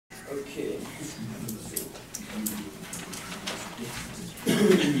Okay.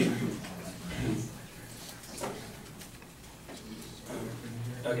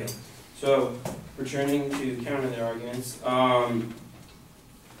 Okay, so returning to counter their arguments, let's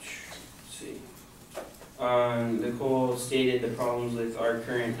see. Nicole stated the problems with our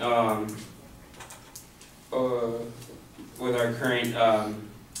current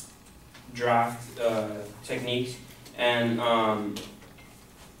draft techniques, and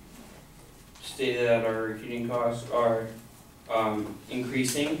stated that our recruiting costs are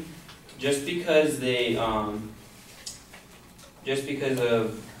increasing just because we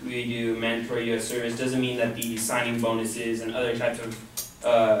do mandatory U.S. service doesn't mean that the signing bonuses and other types of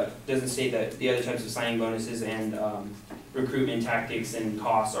doesn't state that the other types of signing bonuses and recruitment tactics and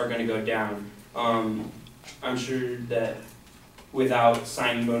costs are going to go down. I'm sure that without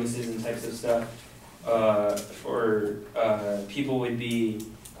signing bonuses and types of stuff, people would be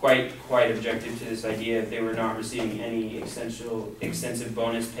quite objective to this idea if they were not receiving any extensive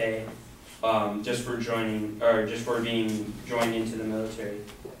bonus pay just for being joined into the military.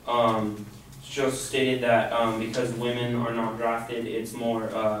 She also stated that because women are not drafted, it's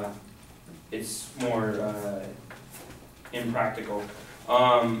more impractical.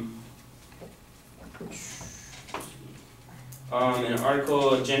 An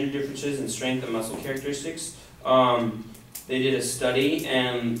article, Gender Differences in Strength and Muscle Characteristics. They did a study,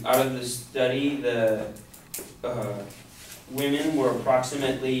 and out of the study, the women were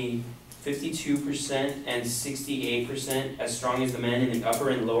approximately 52% and 68% as strong as the men in the upper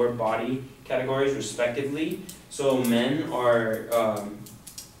and lower body categories, respectively. So men are,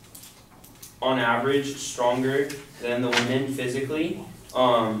 on average, stronger than the women physically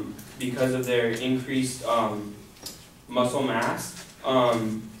because of their increased muscle mass.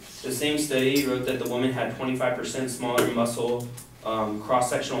 The same study wrote that the woman had 25% smaller muscle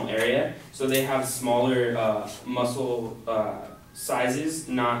cross-sectional area, so they have smaller muscle sizes,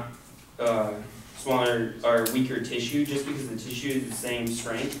 not smaller or weaker tissue, just because the tissue is the same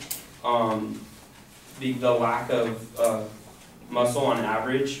strength. The lack of muscle on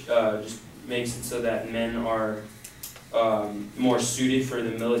average just makes it so that men are more suited for the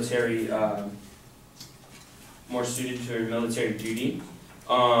military duty.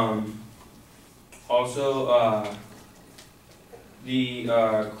 Also, the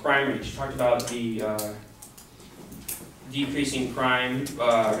crime rate. She talked about the decreasing crime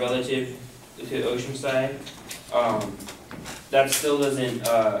relative to Oceanside. That still doesn't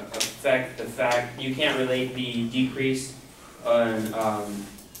affect the fact, you can't relate the decrease in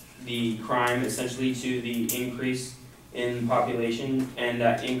the crime essentially to the increase in population, and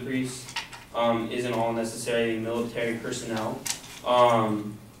that increase isn't all necessarily military personnel.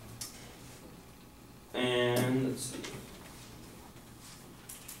 And let's see.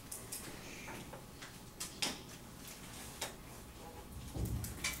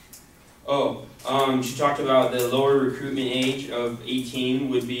 She talked about the lower recruitment age of 18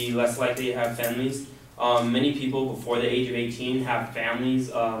 would be less likely to have families. Many people before the age of 18 have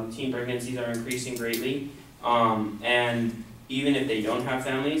families. Teen pregnancies are increasing greatly. And even if they don't have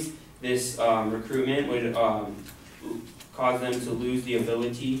families, this recruitment would cause them to lose the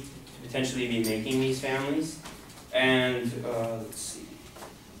ability to potentially be making these families. And let's see.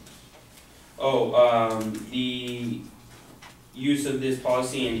 The use of this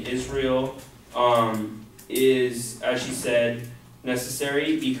policy in Israel is, as she said,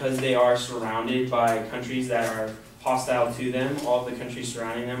 necessary because they are surrounded by countries that are hostile to them. All of the countries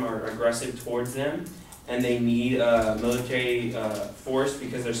surrounding them are aggressive towards them, and they need a military force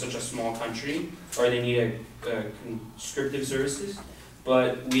because they're such a small country, or they need conscriptive services.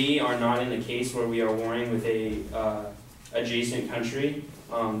 But we are not in the case where we are warring with a adjacent country.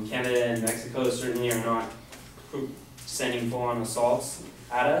 Canada and Mexico certainly are not sending full-on assaults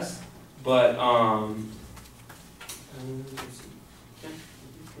at us, but let's see.